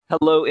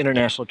Hello,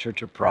 International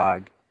Church of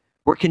Prague.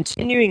 We're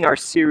continuing our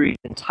series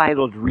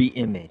entitled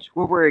Reimage,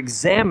 where we're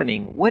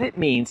examining what it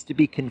means to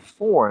be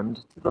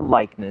conformed to the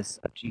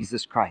likeness of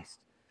Jesus Christ.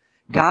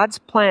 God's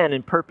plan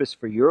and purpose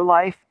for your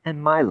life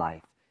and my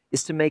life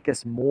is to make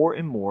us more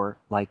and more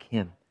like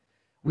Him.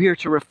 We are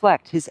to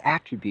reflect His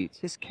attributes,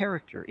 His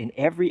character in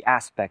every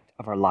aspect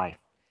of our life.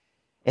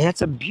 And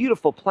that's a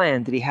beautiful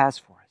plan that He has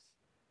for us.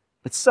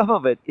 But some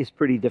of it is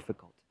pretty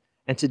difficult.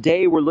 And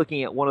today we're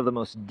looking at one of the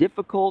most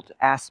difficult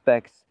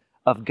aspects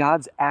of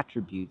God's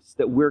attributes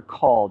that we're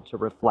called to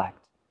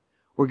reflect.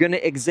 We're going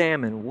to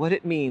examine what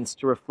it means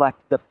to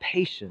reflect the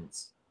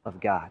patience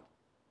of God.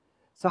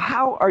 So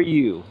how are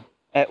you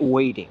at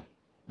waiting?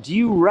 Do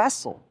you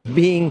wrestle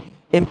being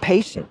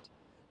impatient?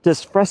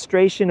 Does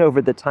frustration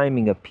over the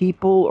timing of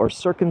people or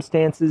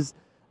circumstances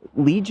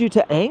lead you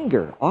to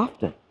anger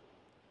often?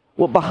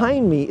 Well,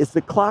 behind me is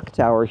the clock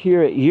tower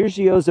here at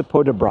Jiří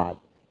Podobrad.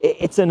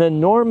 It's an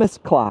enormous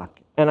clock,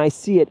 and I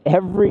see it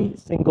every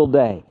single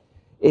day.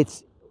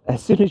 It's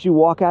as soon as you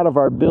walk out of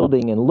our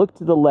building and look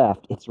to the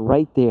left, it's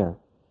right there.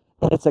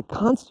 And it's a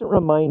constant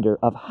reminder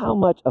of how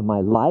much of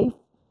my life,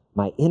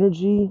 my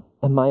energy,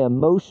 and my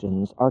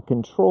emotions are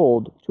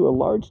controlled to a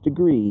large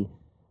degree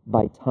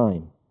by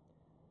time.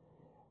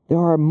 There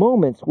are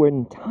moments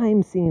when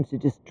time seems to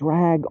just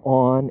drag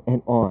on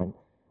and on,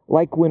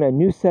 like when a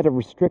new set of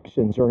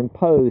restrictions are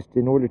imposed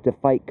in order to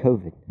fight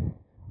COVID.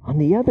 On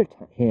the other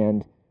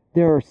hand,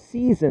 there are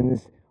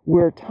seasons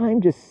where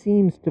time just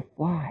seems to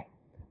fly,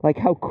 like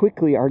how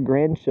quickly our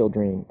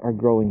grandchildren are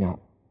growing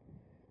up.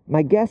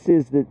 My guess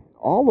is that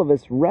all of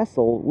us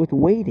wrestle with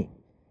waiting.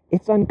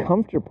 It's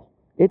uncomfortable.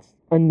 It's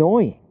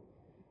annoying.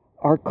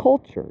 Our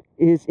culture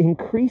is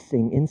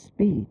increasing in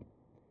speed.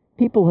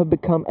 People have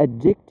become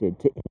addicted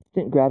to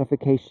instant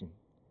gratification.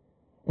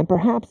 And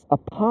perhaps a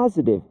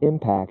positive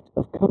impact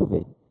of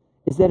COVID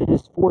is that it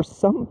has forced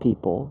some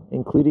people,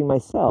 including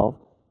myself,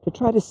 to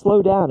try to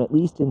slow down, at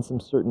least in some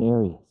certain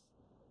areas.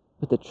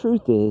 But the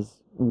truth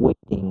is,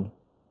 waiting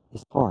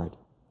is hard.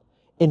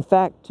 In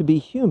fact, to be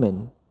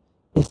human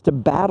is to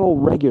battle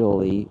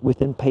regularly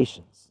with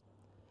impatience.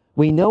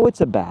 We know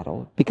it's a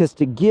battle because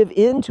to give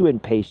in to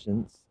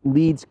impatience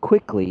leads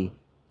quickly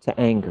to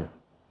anger.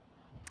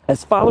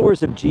 As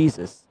followers of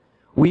Jesus,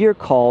 we are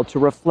called to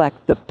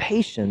reflect the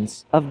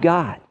patience of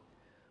God.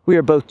 We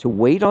are both to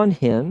wait on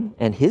Him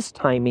and His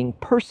timing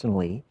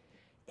personally,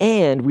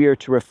 and we are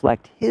to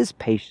reflect His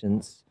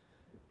patience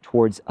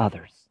towards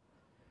others.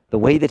 The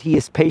way that He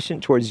is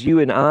patient towards you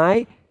and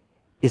I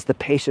is the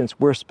patience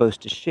we're supposed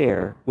to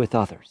share with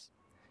others.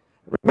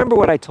 Remember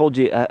what I told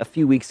you a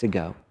few weeks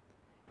ago.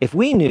 If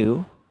we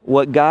knew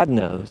what God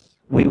knows,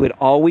 we would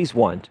always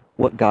want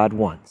what God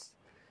wants.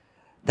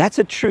 That's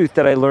a truth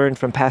that I learned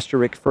from Pastor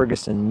Rick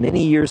Ferguson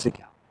many years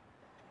ago.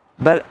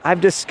 But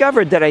I've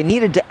discovered that I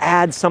needed to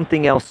add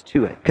something else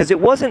to it, because it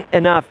wasn't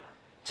enough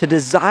to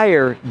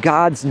desire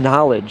God's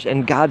knowledge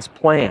and God's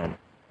plan.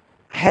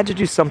 I had to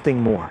do something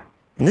more.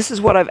 And this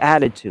is what I've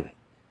added to it.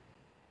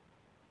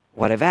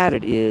 What I've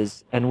added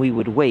is, and we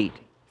would wait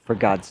for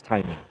God's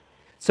timing.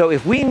 So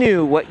if we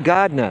knew what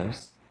God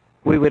knows,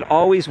 we would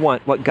always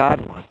want what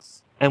God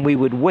wants, and we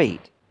would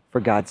wait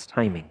for God's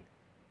timing.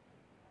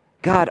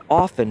 God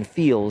often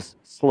feels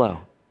slow,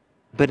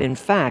 but in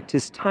fact,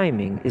 His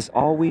timing is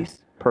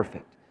always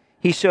perfect.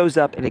 He shows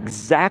up at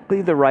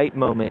exactly the right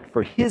moment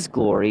for His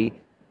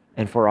glory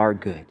and for our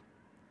good.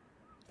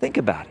 Think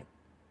about it.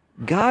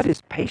 God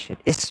is patient,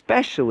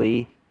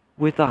 especially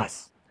with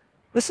us.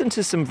 Listen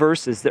to some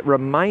verses that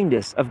remind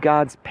us of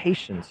God's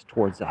patience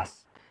towards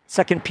us.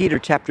 2 Peter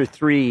chapter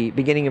 3,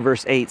 beginning in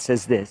verse 8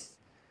 says this,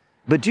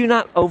 "But do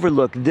not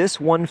overlook this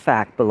one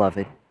fact,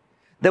 beloved,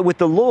 that with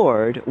the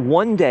Lord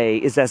 1 day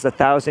is as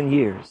 1,000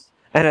 years,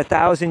 and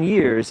 1,000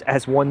 years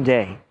as 1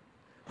 day.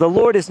 The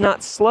Lord is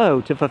not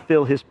slow to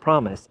fulfill His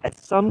promise, as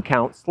some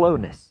count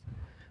slowness,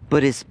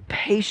 but is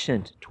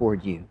patient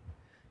toward you,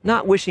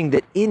 not wishing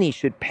that any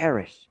should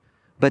perish,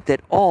 but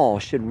that all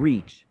should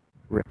reach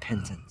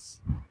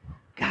repentance."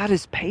 God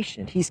is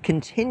patient. He's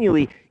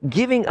continually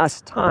giving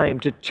us time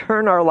to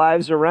turn our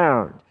lives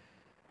around,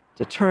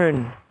 to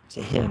turn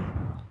to Him.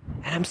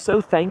 And I'm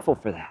so thankful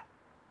for that.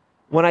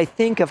 When I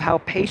think of how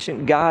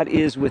patient God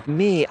is with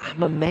me,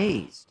 I'm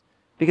amazed.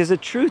 Because the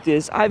truth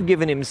is, I've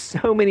given Him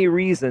so many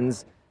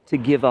reasons to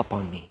give up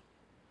on me.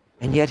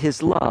 And yet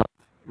His love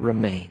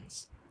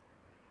remains.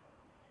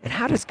 And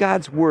how does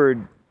God's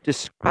Word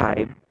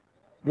describe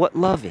what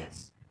love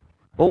is?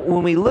 Well,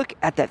 when we look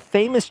at that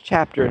famous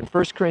chapter in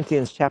 1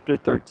 Corinthians chapter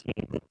 13,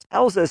 it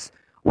tells us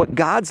what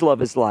God's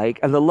love is like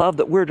and the love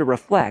that we're to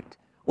reflect.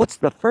 What's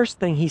the first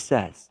thing He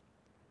says?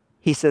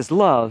 He says,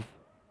 love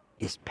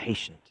is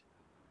patient.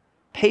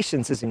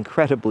 Patience is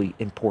incredibly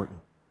important.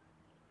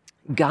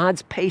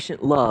 God's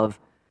patient love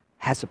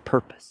has a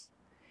purpose.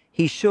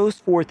 He shows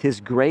forth His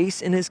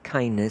grace and His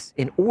kindness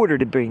in order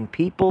to bring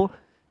people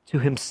to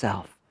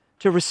Himself,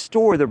 to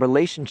restore the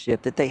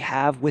relationship that they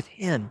have with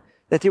Him,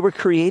 that they were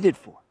created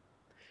for.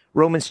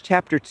 Romans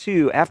chapter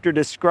 2, after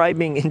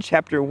describing in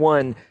chapter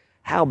 1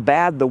 how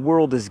bad the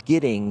world is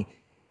getting,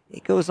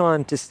 it goes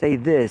on to say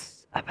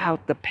this,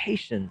 about the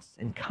patience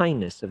and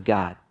kindness of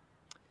God.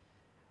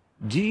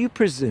 Do you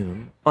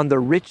presume on the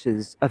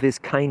riches of his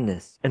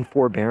kindness and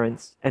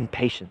forbearance and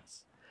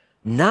patience,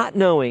 not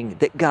knowing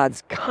that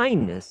God's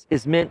kindness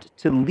is meant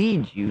to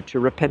lead you to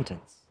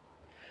repentance?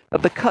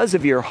 But because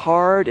of your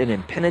hard and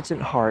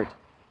impenitent heart,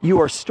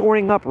 you are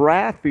storing up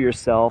wrath for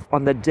yourself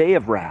on the day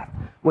of wrath,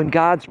 when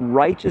God's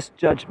righteous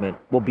judgment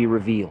will be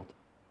revealed.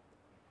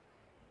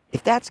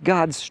 If that's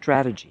God's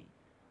strategy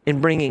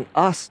in bringing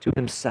us to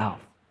himself,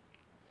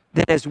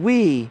 then as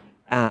we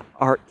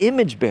are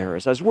image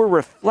bearers, as we're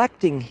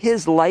reflecting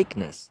his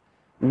likeness,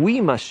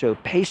 we must show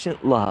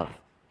patient love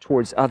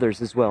towards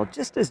others as well,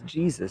 just as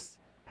Jesus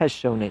has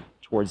shown it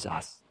towards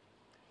us.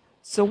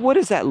 So what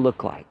does that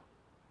look like?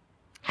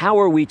 How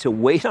are we to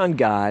wait on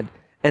God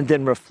and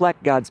then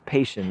reflect God's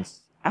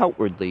patience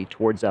outwardly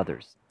towards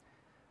others?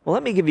 Well,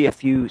 let me give you a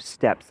few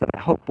steps that I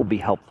hope will be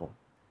helpful.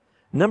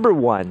 Number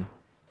one,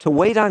 to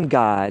wait on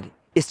God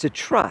is to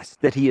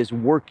trust that he is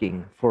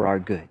working for our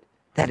good.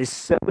 That is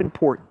so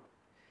important.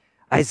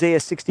 Isaiah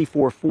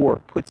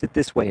 64:4 puts it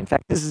this way. In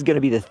fact, this is going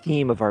to be the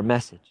theme of our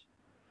message.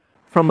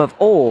 From of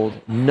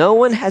old, no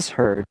one has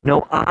heard,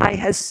 no eye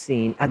has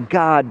seen a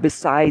God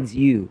besides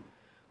you,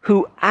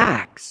 who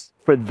acts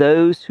for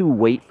those who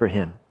wait for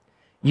him.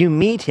 You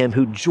meet him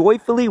who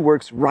joyfully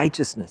works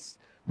righteousness,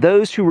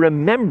 those who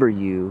remember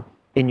you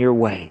in your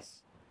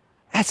ways.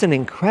 That's an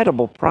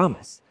incredible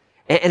promise.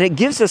 And it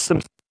gives us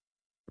some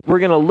we're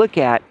going to look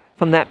at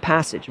from that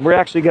passage. We're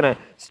actually going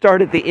to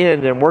start at the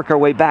end and work our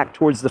way back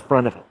towards the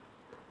front of it.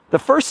 The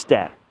first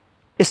step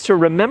is to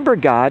remember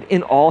God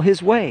in all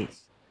his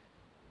ways.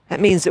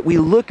 That means that we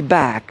look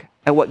back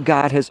at what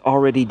God has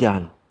already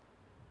done.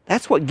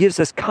 That's what gives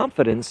us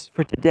confidence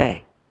for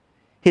today.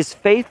 His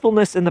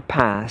faithfulness in the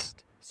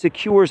past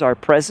secures our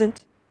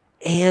present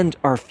and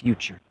our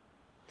future.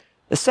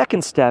 The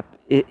second step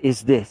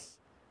is this.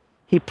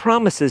 He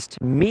promises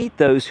to meet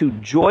those who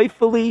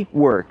joyfully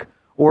work,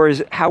 or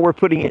is how we're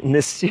putting it in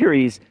this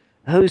series,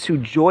 those who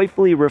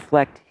joyfully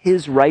reflect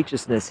his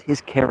righteousness, his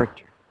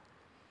character.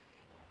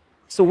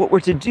 So what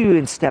we're to do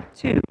in step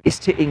 2 is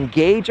to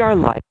engage our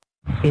life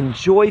in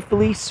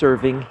joyfully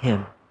serving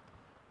him.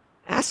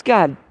 Ask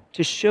God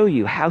to show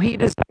you how he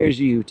desires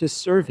you to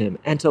serve him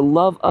and to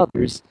love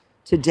others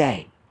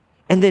today,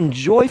 and then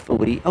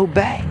joyfully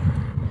obey.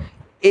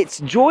 It's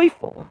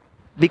joyful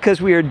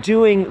because we are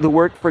doing the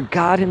work for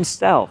God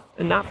himself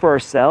and not for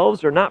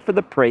ourselves or not for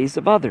the praise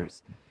of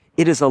others.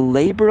 It is a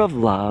labor of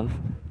love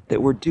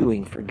that we're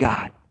doing for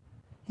God.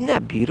 Isn't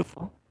that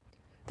beautiful?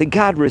 That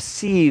God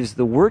receives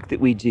the work that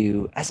we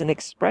do as an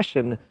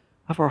expression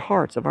of our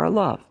hearts, of our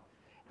love.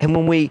 And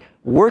when we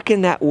work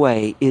in that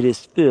way, it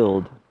is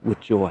filled with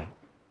joy.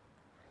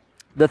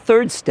 The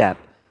third step,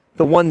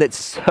 the one that's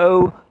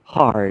so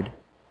hard,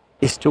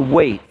 is to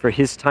wait for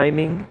his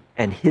timing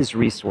and his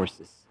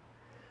resources.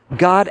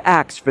 God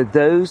acts for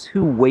those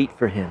who wait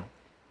for him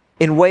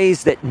in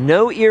ways that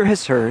no ear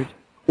has heard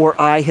or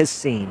eye has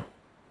seen.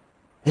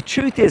 The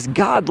truth is,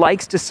 God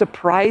likes to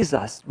surprise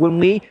us when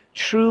we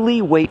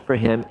truly wait for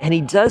him, and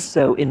he does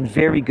so in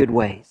very good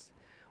ways.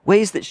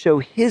 Ways that show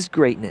his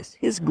greatness,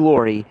 his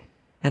glory,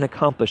 and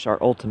accomplish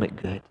our ultimate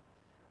good.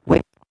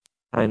 Ways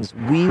times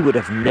we would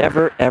have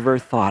never, ever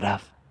thought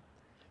of.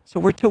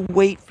 So we're to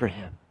wait for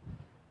him.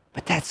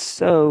 But that's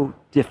so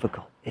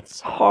difficult.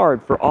 It's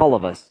hard for all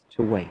of us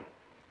to wait.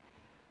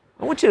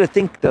 I want you to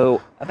think,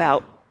 though,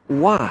 about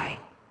why.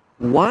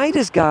 Why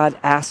does God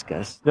ask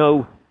us?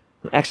 No,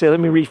 actually, let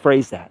me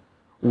rephrase that.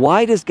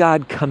 Why does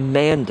God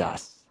command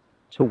us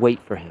to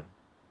wait for him?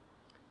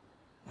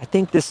 I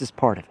think this is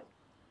part of it.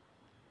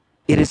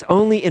 It is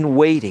only in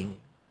waiting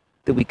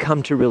that we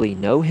come to really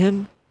know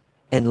him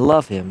and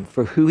love him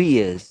for who he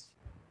is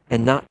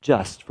and not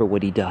just for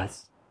what he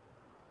does.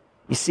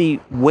 You see,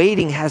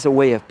 waiting has a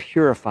way of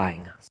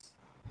purifying us.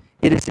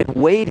 It is in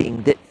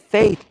waiting that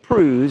faith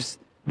proves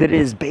that it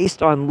is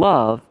based on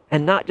love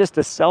and not just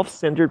a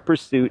self-centered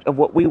pursuit of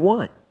what we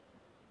want.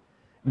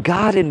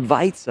 God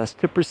invites us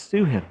to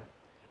pursue him,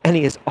 and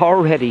he has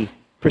already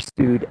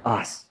pursued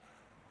us.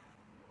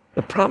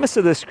 The promise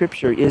of the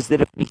scripture is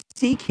that if we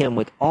seek him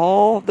with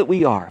all that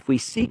we are, if we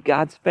seek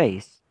God's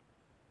face,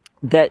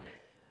 that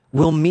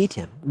we'll meet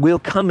him. We'll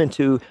come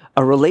into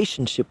a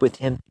relationship with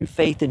him through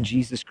faith in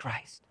Jesus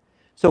Christ.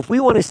 So if we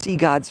want to see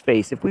God's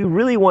face, if we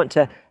really want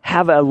to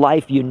have a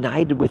life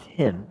united with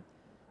him,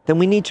 then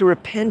we need to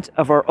repent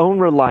of our own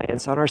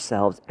reliance on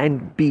ourselves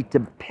and be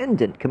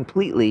dependent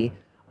completely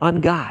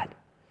on God.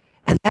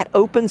 And that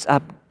opens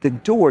up the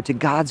door to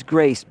God's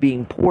grace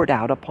being poured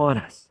out upon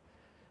us.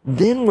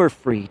 Then we're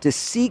free to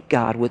seek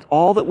God with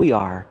all that we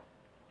are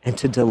and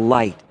to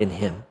delight in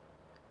him.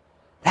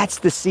 That's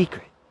the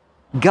secret.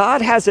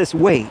 God has us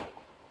wait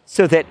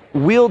so that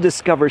we'll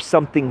discover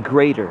something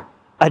greater,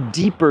 a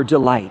deeper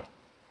delight.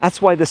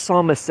 That's why the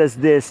psalmist says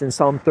this in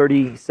Psalm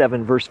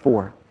 37, verse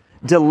 4.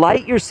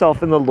 Delight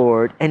yourself in the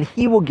Lord, and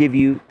he will give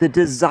you the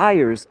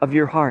desires of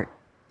your heart.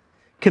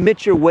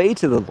 Commit your way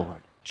to the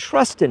Lord.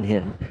 Trust in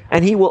him,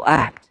 and he will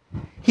act.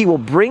 He will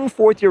bring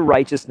forth your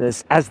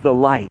righteousness as the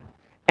light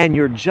and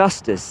your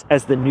justice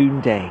as the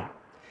noonday.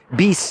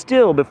 Be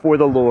still before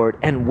the Lord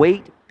and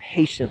wait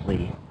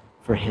patiently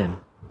for him.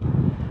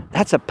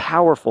 That's a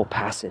powerful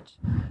passage.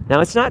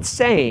 Now, it's not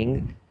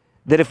saying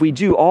that if we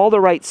do all the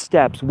right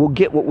steps, we'll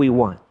get what we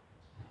want.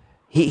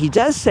 He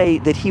does say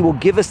that he will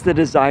give us the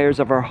desires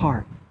of our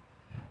heart,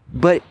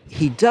 but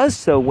he does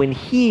so when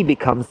he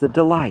becomes the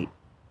delight.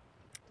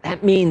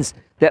 That means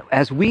that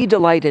as we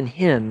delight in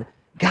him,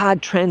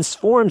 God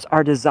transforms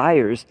our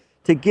desires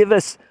to give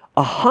us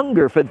a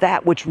hunger for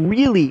that which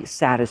really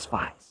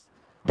satisfies,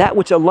 that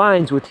which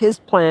aligns with his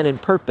plan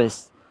and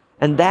purpose,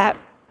 and that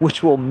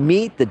which will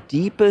meet the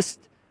deepest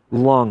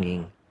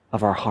longing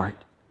of our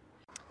heart.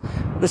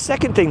 The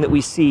second thing that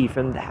we see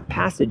from that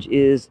passage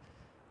is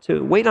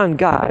to wait on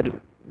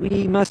God,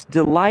 we must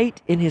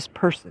delight in his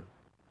person,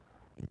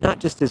 not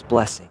just his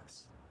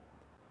blessings.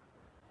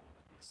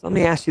 So let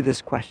me ask you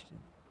this question.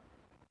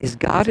 Is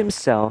God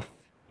himself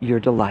your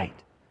delight?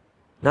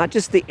 Not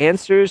just the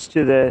answers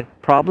to the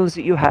problems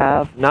that you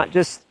have, not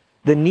just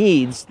the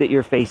needs that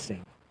you're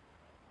facing,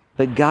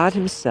 but God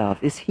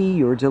himself, is he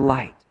your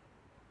delight?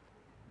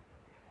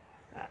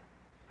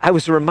 I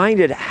was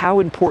reminded how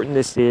important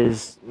this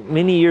is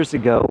many years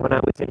ago when I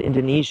was in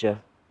Indonesia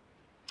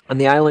on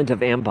the island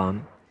of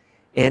Ambon.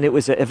 And it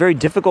was a very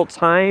difficult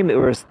time.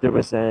 There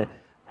was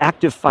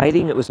active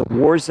fighting. It was a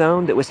war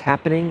zone that was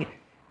happening.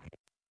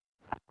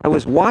 I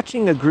was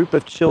watching a group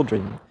of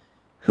children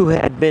who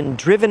had been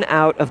driven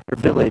out of their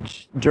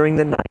village during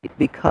the night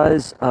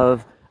because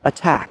of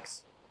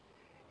attacks.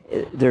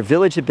 Their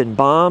village had been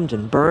bombed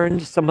and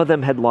burned. Some of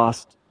them had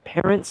lost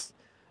parents.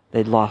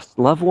 They'd lost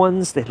loved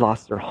ones. They'd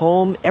lost their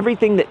home.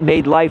 Everything that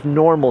made life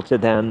normal to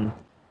them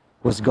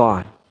was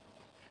gone.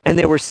 And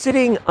they were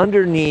sitting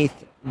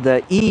underneath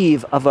the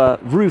eave of a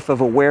roof of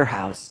a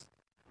warehouse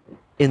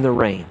in the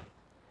rain.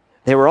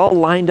 They were all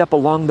lined up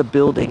along the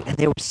building, and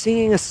they were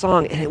singing a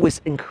song, and it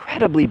was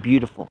incredibly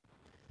beautiful.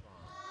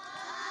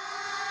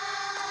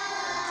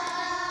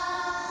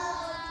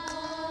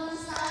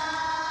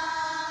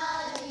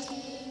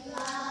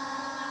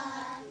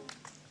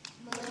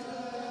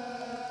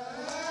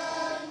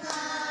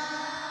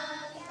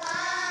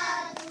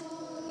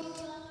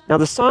 Now,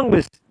 the song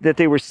that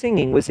they were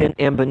singing was in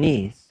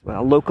Ambonese,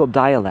 a local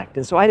dialect,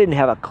 and so I didn't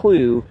have a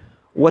clue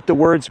what the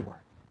words were.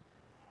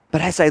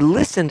 But as I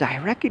listened, I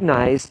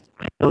recognized,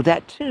 I know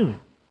that tune.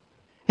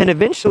 And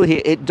eventually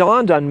it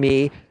dawned on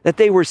me that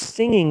they were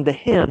singing the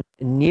hymn,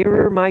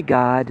 "Nearer, My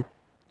God,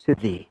 to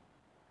Thee."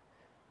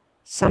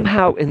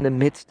 Somehow in the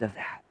midst of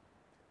that,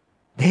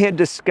 they had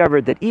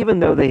discovered that even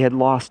though they had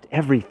lost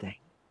everything,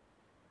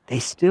 they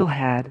still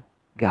had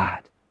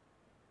God.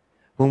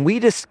 When we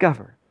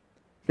discover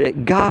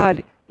that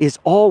God is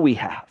all we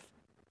have,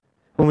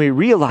 when we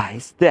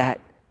realize that,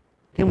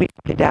 then we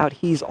find out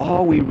he's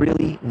all we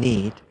really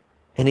need,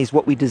 and he's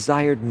what we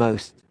desired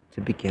most to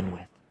begin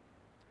with.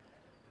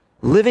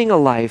 Living a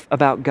life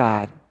about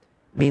God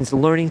means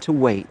learning to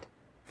wait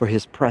for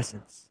his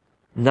presence,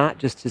 not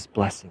just his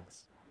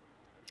blessings.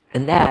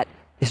 And that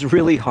is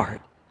really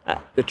hard.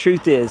 The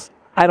truth is,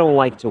 I don't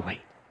like to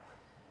wait.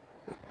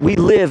 We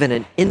live in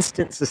an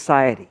instant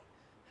society.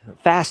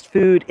 Fast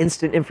food,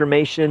 instant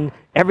information,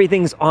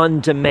 everything's on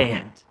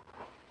demand.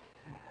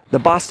 The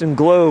Boston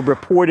Globe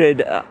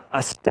reported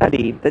a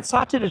study that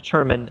sought to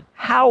determine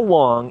how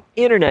long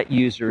internet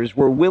users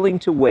were willing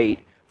to wait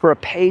for a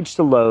page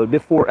to load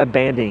before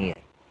abandoning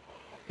it.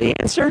 The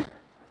answer?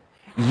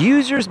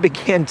 Users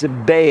began to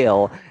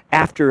bail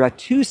after a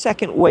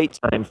 2-second wait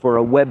time for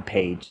a web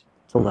page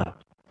to load.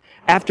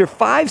 After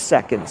 5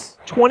 seconds,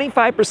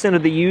 25%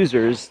 of the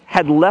users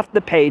had left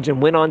the page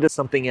and went on to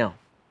something else.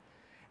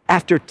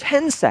 After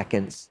 10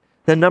 seconds,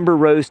 the number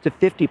rose to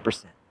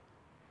 50%.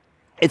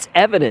 It's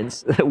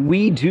evidence that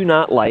we do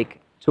not like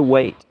to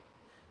wait.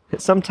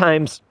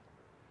 Sometimes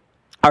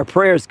our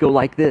prayers go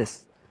like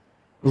this: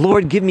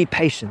 Lord, give me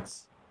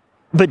patience,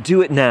 but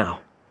do it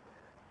now,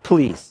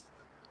 please.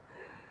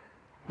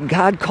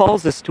 God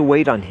calls us to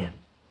wait on him.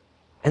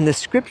 And the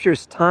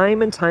scriptures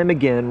time and time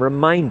again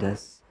remind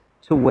us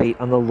to wait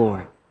on the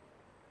Lord.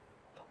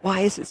 Why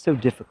is it so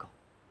difficult?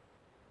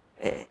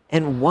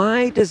 And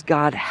why does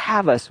God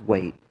have us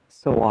wait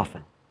so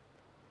often?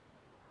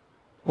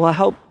 Well, I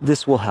hope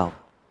this will help.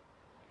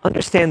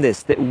 Understand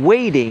this, that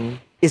waiting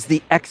is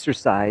the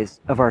exercise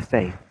of our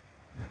faith.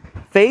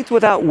 Faith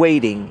without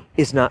waiting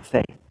is not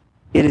faith.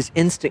 It is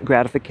instant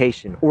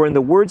gratification, or in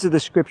the words of the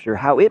scripture,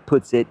 how it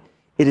puts it,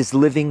 it is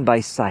living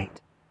by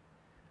sight.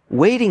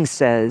 Waiting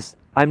says,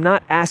 I'm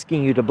not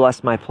asking you to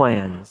bless my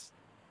plans.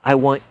 I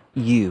want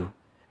you,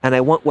 and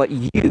I want what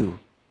you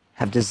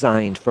have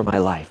designed for my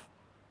life.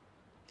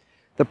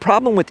 The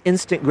problem with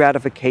instant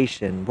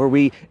gratification, where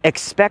we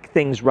expect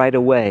things right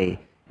away,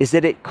 is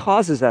that it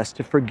causes us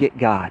to forget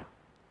God.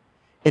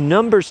 In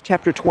Numbers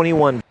chapter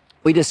 21,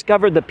 we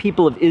discovered the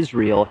people of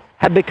Israel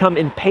had become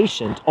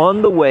impatient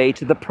on the way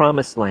to the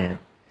promised land,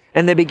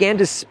 and they began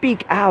to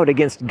speak out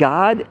against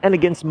God and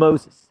against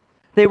Moses.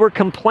 They were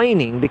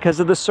complaining because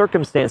of the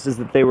circumstances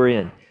that they were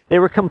in. They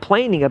were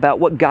complaining about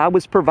what God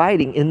was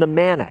providing in the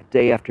manna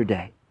day after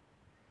day.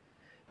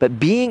 But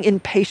being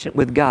impatient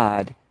with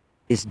God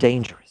is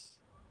dangerous.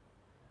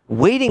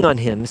 Waiting on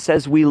him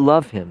says we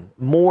love him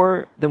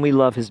more than we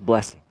love his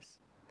blessings.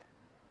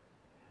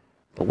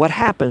 But what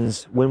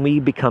happens when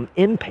we become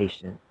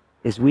impatient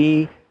is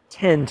we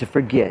tend to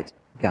forget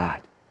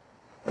God.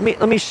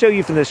 Let me show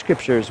you from the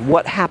scriptures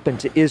what happened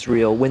to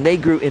Israel when they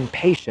grew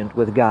impatient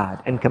with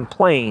God and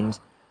complained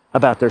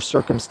about their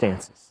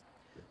circumstances.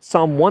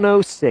 Psalm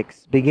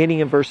 106, beginning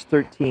in verse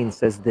 13,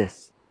 says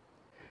this,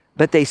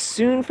 "But they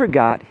soon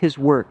forgot his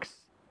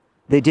works.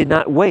 They did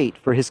not wait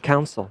for his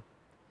counsel.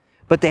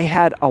 But they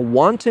had a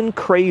wanton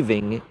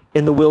craving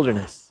in the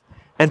wilderness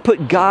and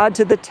put God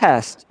to the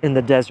test in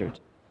the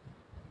desert.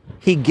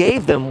 He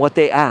gave them what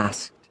they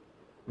asked,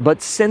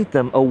 but sent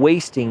them a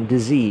wasting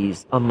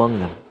disease among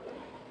them."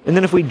 And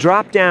then if we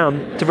drop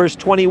down to verse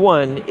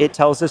 21, it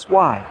tells us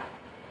why.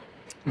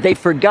 They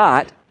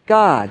forgot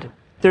God,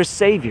 their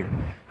Savior,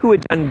 who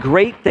had done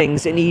great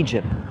things in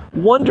Egypt,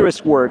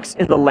 wondrous works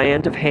in the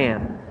land of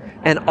Ham,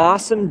 and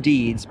awesome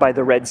deeds by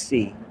the Red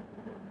Sea.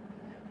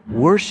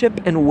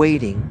 Worship and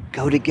waiting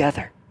go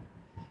together.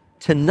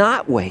 To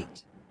not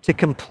wait, to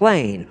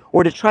complain,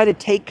 or to try to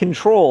take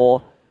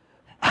control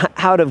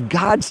out of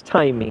God's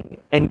timing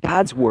and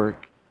God's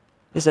work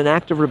is an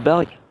act of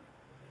rebellion.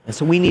 And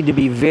so we need to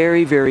be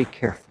very, very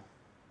careful.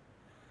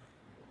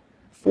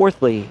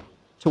 Fourthly,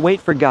 to wait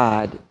for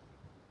God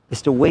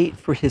is to wait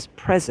for his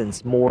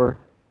presence more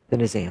than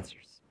his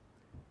answers.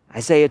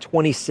 Isaiah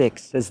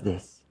 26 says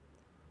this,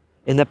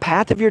 "In the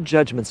path of your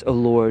judgments, O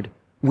Lord,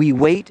 we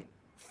wait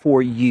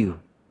for you.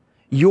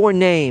 Your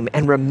name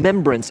and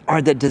remembrance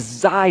are the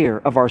desire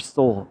of our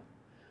soul.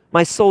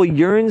 My soul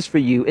yearns for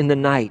you in the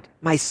night.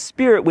 My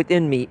spirit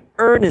within me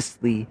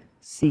earnestly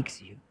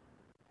seeks you."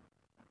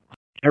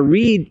 I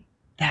read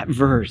that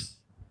verse.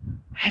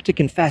 I have to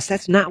confess,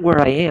 that's not where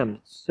I am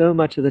so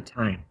much of the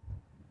time.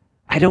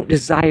 I don't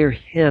desire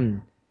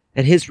him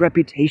and his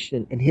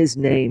reputation and his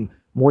name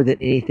more than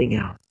anything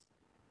else.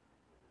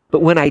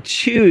 But when I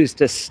choose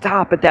to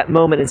stop at that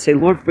moment and say,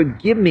 "Lord,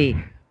 forgive me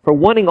for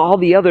wanting all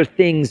the other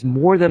things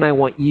more than I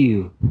want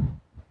you,"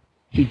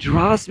 he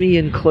draws me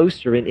in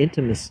closer in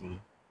intimacy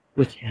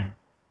with him.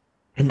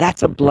 And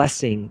that's a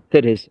blessing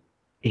that is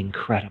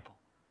incredible.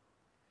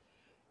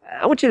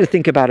 I want you to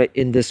think about it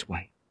in this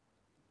way.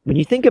 When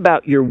you think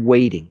about your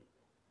waiting,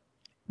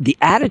 the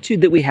attitude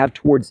that we have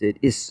towards it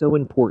is so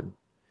important.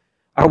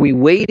 Are we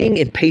waiting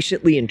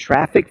impatiently in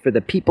traffic for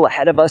the people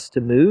ahead of us to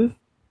move?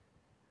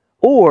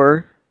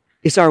 Or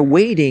is our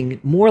waiting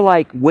more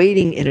like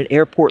waiting in an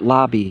airport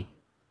lobby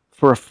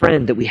for a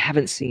friend that we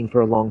haven't seen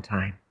for a long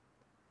time?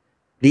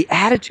 The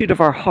attitude of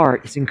our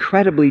heart is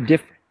incredibly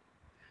different.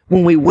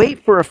 When we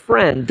wait for a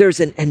friend, there's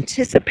an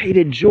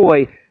anticipated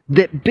joy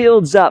that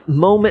builds up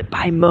moment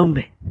by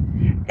moment.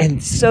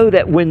 And so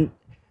that when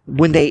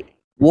they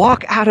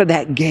walk out of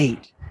that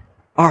gate,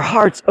 our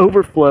hearts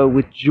overflow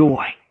with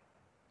joy.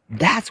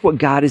 That's what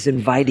God is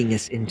inviting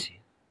us into.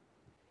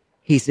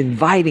 He's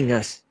inviting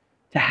us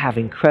to have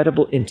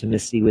incredible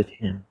intimacy with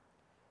him.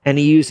 And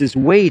he uses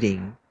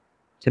waiting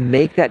to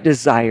make that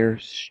desire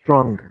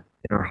stronger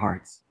in our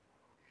hearts.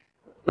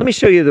 Let me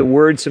show you the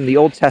words from the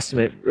Old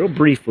Testament real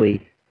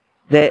briefly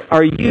that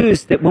are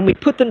used, that when we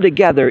put them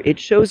together, it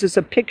shows us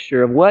a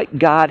picture of what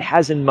God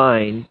has in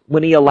mind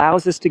when he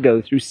allows us to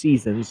go through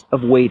seasons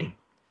of waiting.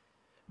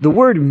 The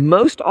word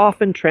most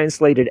often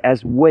translated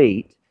as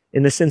wait,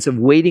 in the sense of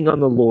waiting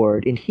on the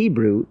Lord, in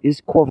Hebrew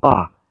is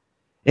kovah.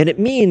 And it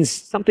means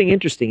something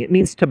interesting. It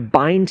means to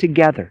bind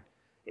together.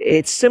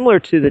 It's similar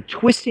to the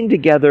twisting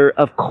together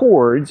of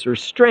cords or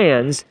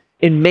strands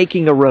in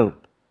making a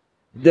rope.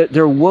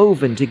 They're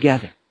woven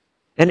together.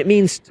 And it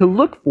means to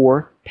look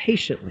for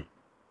patiently.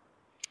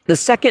 The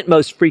second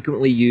most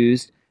frequently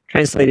used,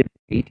 translated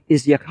wait,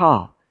 is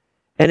yakal,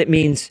 and it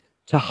means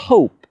to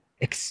hope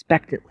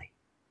expectantly.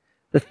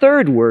 The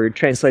third word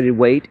translated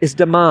wait is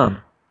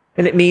damam,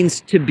 and it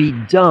means to be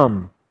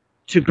dumb,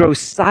 to grow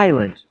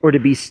silent, or to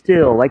be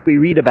still, like we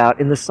read about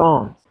in the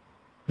Psalms.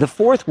 The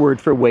fourth word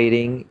for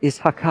waiting is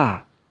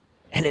hakah,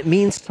 and it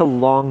means to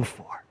long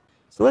for.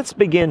 So let's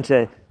begin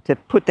to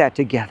put that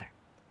together.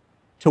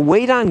 To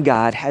wait on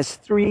God has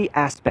three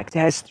aspects. It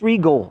has three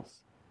goals.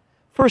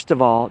 First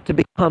of all, to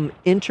become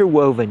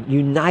interwoven,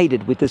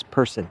 united with this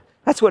person.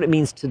 That's what it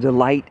means to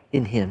delight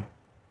in him.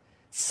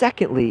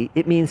 Secondly,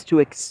 it means to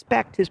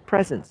expect his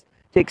presence,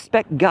 to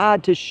expect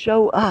God to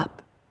show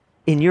up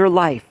in your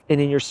life and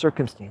in your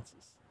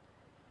circumstances.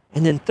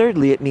 And then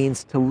thirdly, it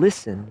means to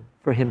listen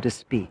for him to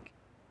speak.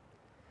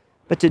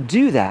 But to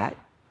do that,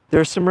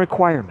 there are some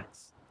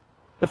requirements.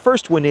 The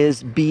first one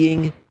is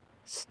being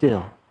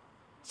still.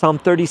 Psalm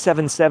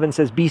 37:7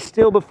 says, "Be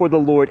still before the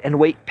Lord and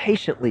wait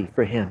patiently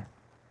for him."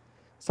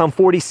 Psalm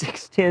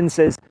 46:10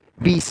 says,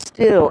 "Be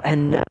still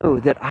and know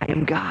that I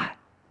am God."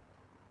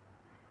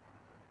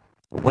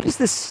 What is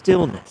this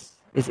stillness?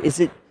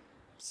 Is it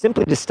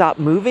simply to stop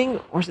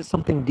moving, or is it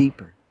something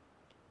deeper?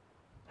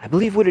 I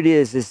believe what it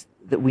is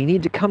that we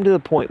need to come to the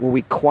point where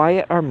we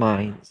quiet our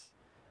minds,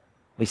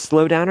 we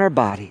slow down our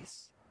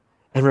bodies,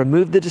 and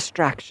remove the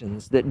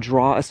distractions that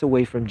draw us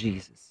away from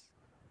Jesus.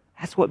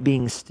 That's what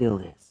being still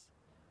is.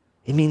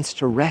 It means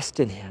to rest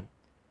in him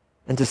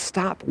and to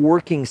stop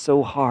working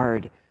so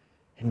hard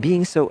and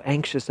being so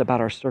anxious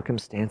about our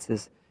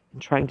circumstances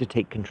and trying to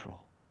take control,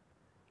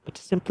 but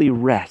to simply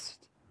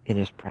rest in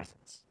his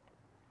presence.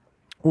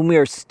 When we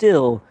are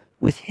still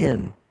with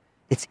him,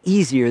 it's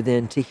easier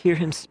then to hear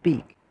him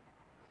speak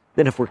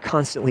than if we're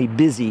constantly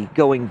busy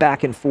going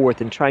back and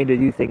forth and trying to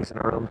do things in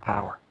our own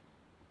power.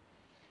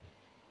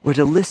 We're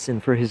to listen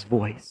for his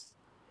voice,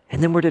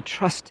 and then we're to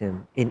trust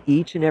him in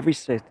each and every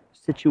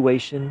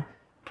situation,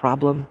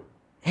 problem,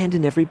 and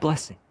in every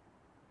blessing.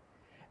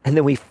 And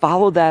then we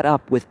follow that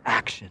up with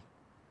action.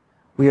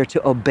 We are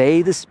to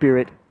obey the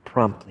Spirit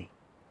promptly,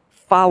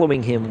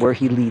 following him where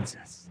he leads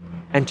us,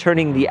 and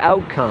turning the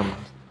outcomes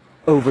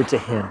over to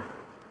him.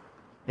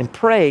 And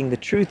praying, the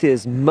truth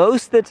is,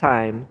 most of the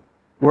time,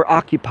 we're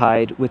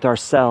occupied with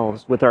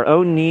ourselves, with our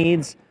own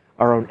needs,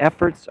 our own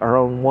efforts, our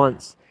own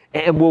wants.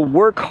 And we'll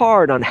work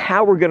hard on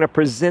how we're going to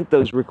present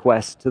those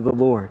requests to the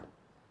Lord.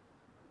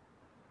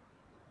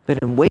 But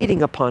in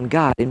waiting upon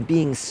God and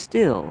being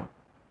still,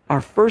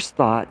 our first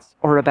thoughts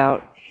are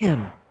about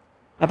him,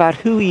 about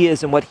who he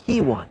is and what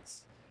he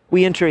wants.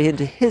 We enter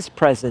into his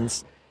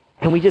presence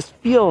and we just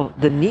feel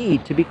the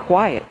need to be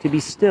quiet, to be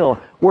still.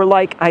 We're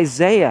like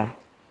Isaiah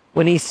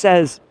when he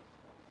says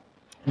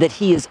that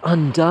he is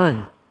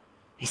undone.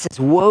 He says,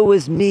 "Woe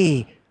is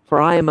me, for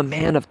I am a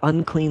man of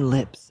unclean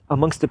lips.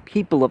 Amongst a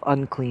people of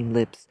unclean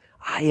lips,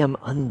 I am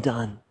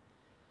undone."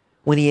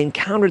 When he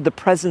encountered the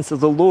presence of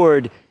the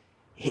Lord,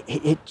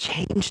 it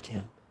changed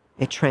him.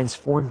 It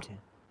transformed him.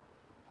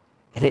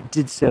 And it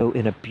did so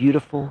in a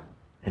beautiful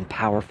and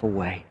powerful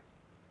way.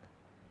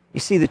 You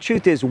see, the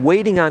truth is,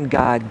 waiting on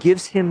God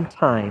gives him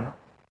time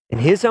in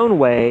his own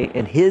way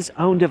and his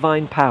own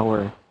divine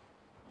power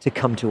to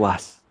come to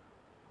us.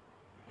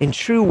 In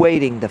true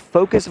waiting, the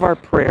focus of our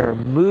prayer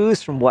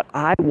moves from what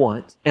I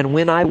want and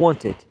when I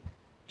want it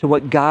to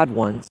what God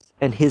wants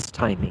and his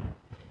timing.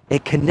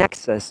 It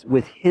connects us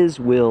with his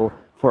will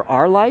for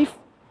our life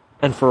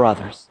and for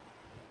others.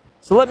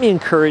 So let me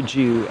encourage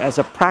you as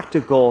a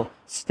practical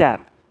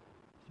step.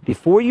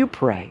 Before you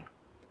pray,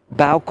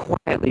 bow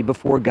quietly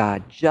before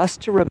God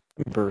just to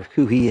remember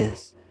who he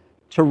is,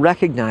 to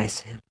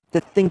recognize him, to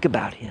think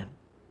about him,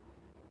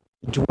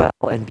 dwell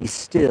and be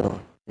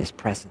still in his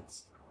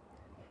presence.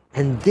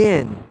 And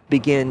then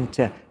begin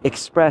to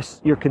express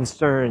your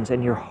concerns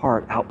and your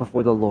heart out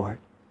before the Lord.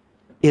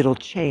 It'll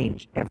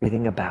change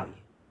everything about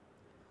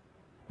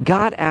you.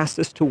 God asked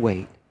us to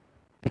wait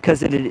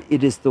because it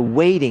is the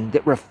waiting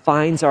that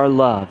refines our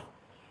love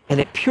and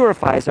it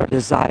purifies our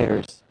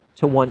desires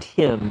to want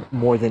him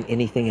more than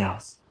anything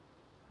else.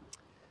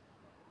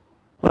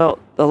 Well,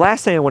 the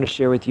last thing I want to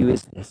share with you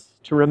is this.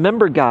 To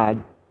remember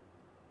God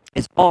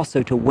is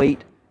also to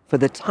wait for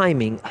the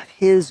timing of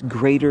his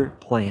greater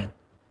plan.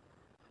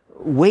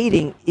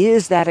 Waiting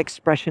is that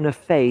expression of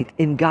faith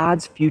in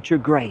God's future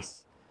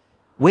grace.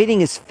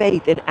 Waiting is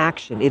faith in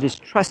action. It is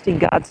trusting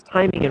God's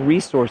timing and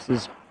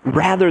resources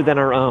rather than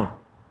our own.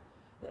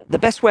 The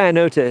best way I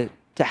know to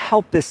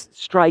help this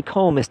strike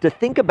home is to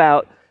think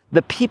about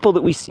the people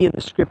that we see in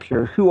the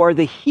scripture who are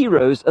the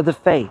heroes of the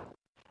faith,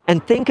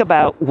 and think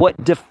about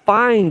what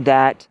defined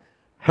that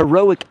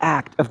heroic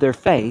act of their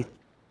faith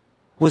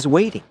was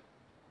waiting.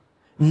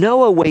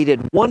 Noah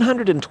waited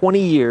 120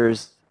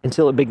 years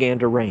until it began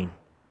to rain.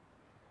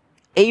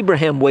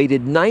 Abraham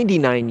waited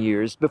 99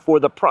 years before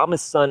the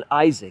promised son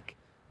Isaac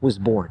was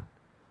born.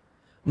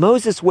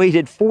 Moses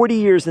waited 40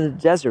 years in the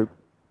desert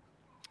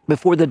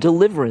before the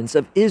deliverance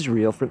of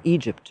Israel from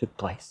Egypt took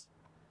place.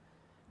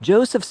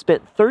 Joseph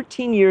spent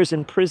 13 years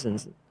in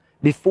prisons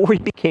before he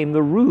became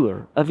the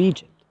ruler of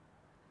Egypt.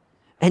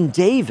 And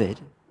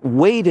David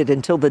waited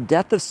until the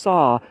death of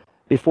Saul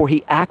before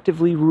he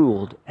actively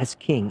ruled as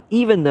king,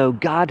 even though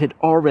God had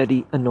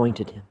already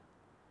anointed him.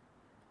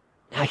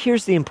 Now,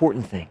 here's the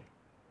important thing.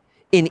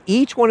 In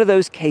each one of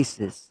those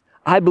cases,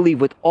 I believe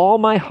with all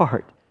my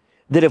heart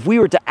that if we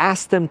were to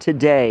ask them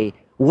today,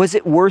 was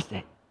it worth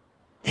it?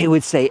 They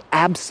would say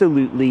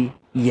absolutely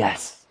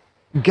yes.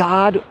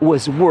 God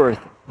was worth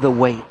the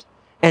wait,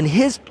 and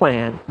his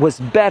plan was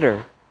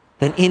better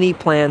than any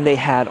plan they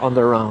had on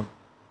their own.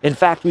 In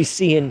fact, we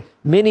see in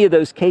many of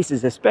those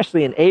cases,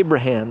 especially in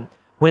Abraham,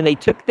 when they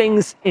took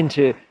things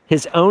into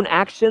his own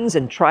actions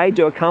and tried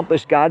to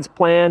accomplish God's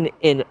plan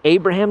in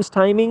Abraham's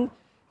timing,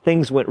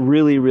 things went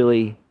really,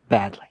 really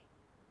badly.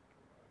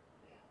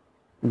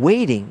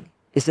 Waiting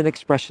is an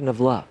expression of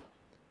love.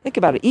 Think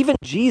about it. Even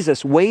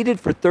Jesus waited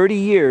for 30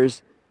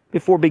 years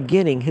before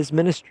beginning his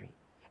ministry.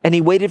 And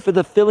he waited for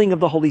the filling of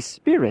the Holy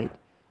Spirit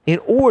in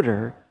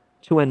order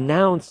to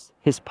announce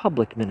his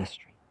public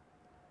ministry.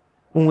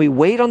 When we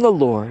wait on the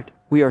Lord,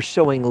 we are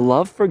showing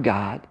love for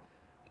God,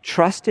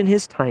 trust in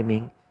his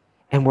timing,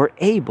 and we're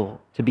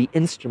able to be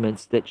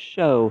instruments that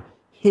show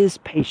his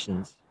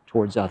patience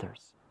towards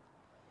others.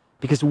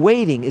 Because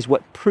waiting is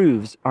what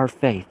proves our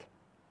faith.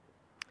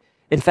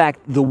 In fact,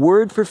 the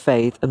word for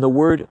faith and the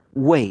word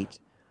wait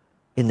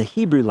in the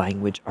Hebrew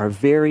language are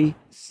very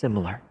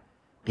similar,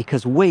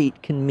 because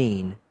wait can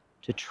mean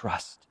to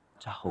trust,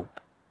 to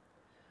hope.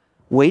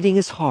 Waiting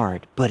is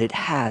hard, but it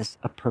has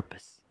a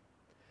purpose.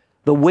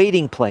 The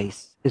waiting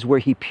place is where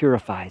he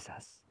purifies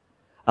us,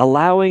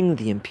 allowing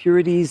the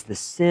impurities, the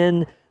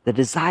sin, the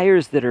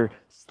desires that are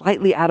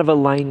slightly out of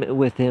alignment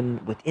with him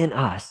within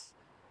us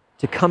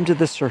to come to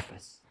the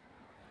surface.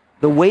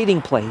 The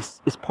waiting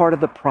place is part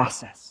of the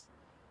process.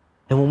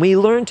 And when we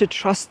learn to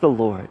trust the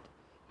Lord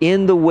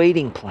in the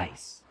waiting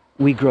place,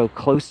 we grow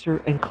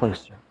closer and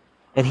closer.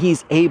 And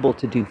he's able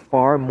to do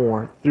far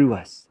more through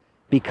us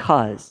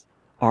because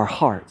our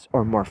hearts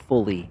are more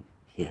fully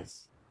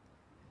his.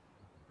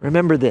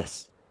 Remember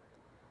this,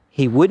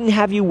 he wouldn't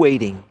have you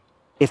waiting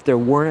if there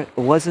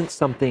wasn't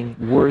something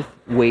worth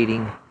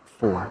waiting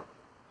for.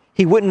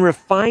 He wouldn't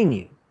refine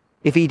you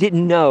if he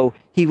didn't know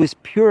he was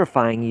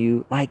purifying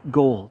you like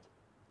gold.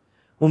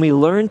 When we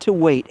learn to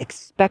wait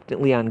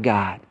expectantly on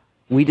God,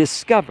 we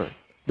discover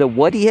that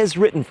what he has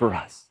written for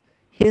us,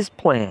 his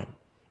plan,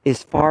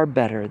 is far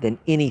better than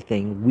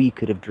anything we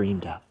could have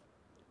dreamed of.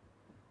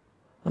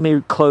 Let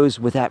me close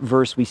with that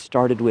verse we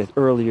started with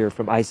earlier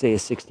from Isaiah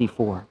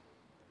 64.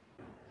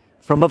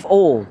 From of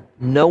old,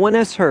 no one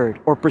has heard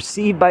or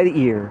perceived by the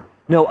ear,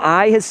 no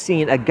eye has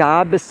seen a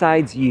God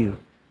besides you,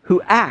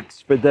 who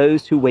acts for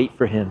those who wait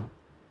for him.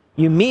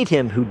 You meet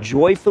him who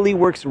joyfully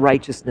works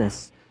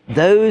righteousness,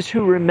 those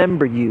who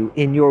remember you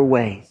in your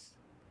ways.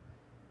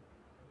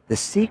 The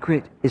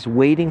secret is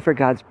waiting for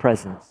God's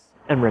presence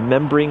and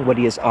remembering what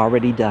he has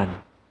already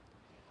done.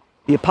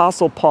 The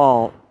Apostle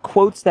Paul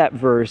quotes that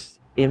verse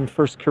in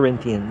 1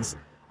 Corinthians,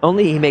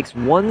 only he makes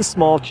one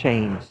small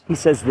change. He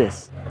says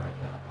this,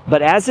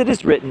 "But as it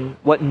is written,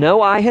 what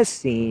no eye has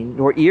seen,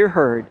 nor ear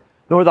heard,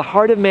 nor the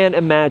heart of man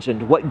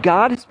imagined, what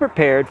God has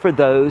prepared for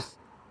those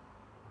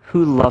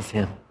who love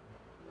him."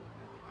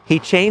 He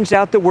changed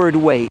out the word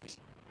wait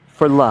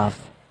for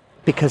love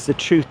because the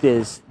truth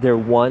is they're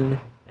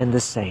one and the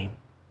same.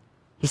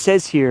 He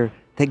says here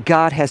that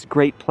God has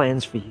great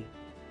plans for you.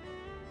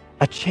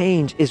 A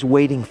change is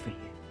waiting for you.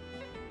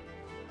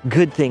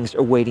 Good things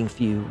are waiting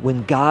for you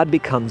when God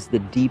becomes the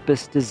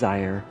deepest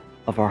desire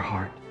of our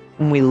heart.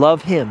 When we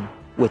love him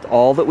with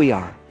all that we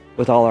are,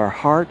 with all our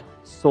heart,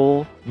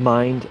 soul,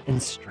 mind,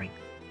 and strength.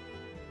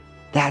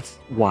 That's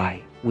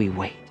why we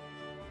wait.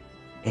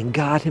 And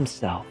God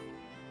himself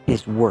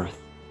is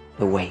worth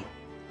the wait.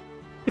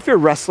 If you're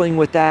wrestling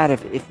with that,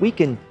 if we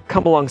can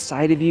come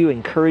alongside of you,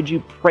 encourage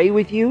you, pray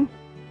with you,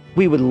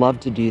 we would love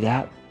to do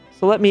that.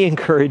 So let me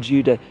encourage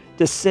you to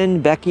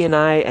send Becky and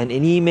I an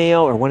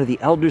email or one of the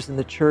elders in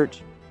the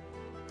church.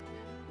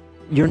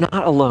 You're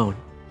not alone.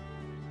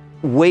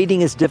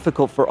 Waiting is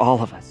difficult for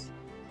all of us.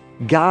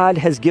 God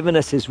has given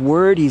us his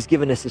word, he's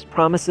given us his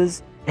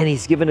promises, and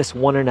he's given us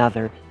one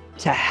another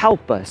to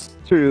help us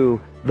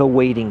through the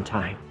waiting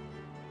time.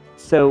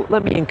 So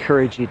let me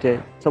encourage you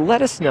to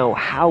let us know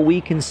how we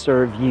can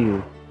serve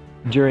you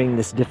during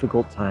this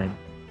difficult time.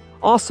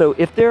 Also,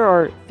 if there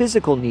are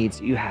physical needs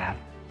that you have,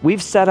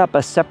 we've set up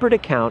a separate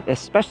account,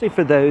 especially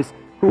for those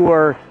who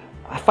are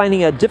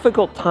finding a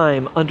difficult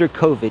time under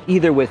COVID,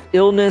 either with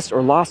illness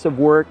or loss of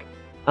work.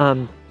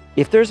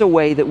 If there's a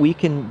way that we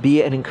can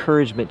be an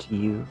encouragement to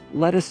you,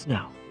 let us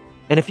know.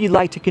 And if you'd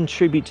like to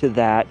contribute to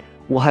that,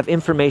 we'll have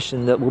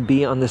information that will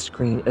be on the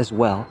screen as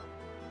well.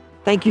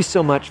 Thank you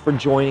so much for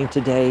joining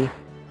today.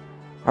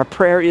 Our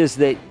prayer is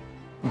that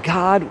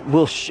God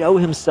will show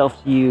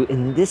himself to you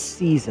in this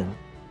season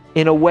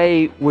in a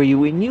way where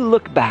when you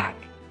look back,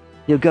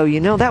 you'll go,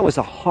 that was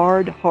a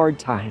hard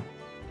time.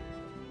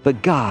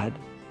 But God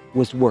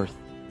was worth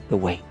the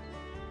wait.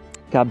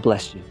 God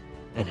bless you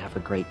and have a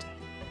great day.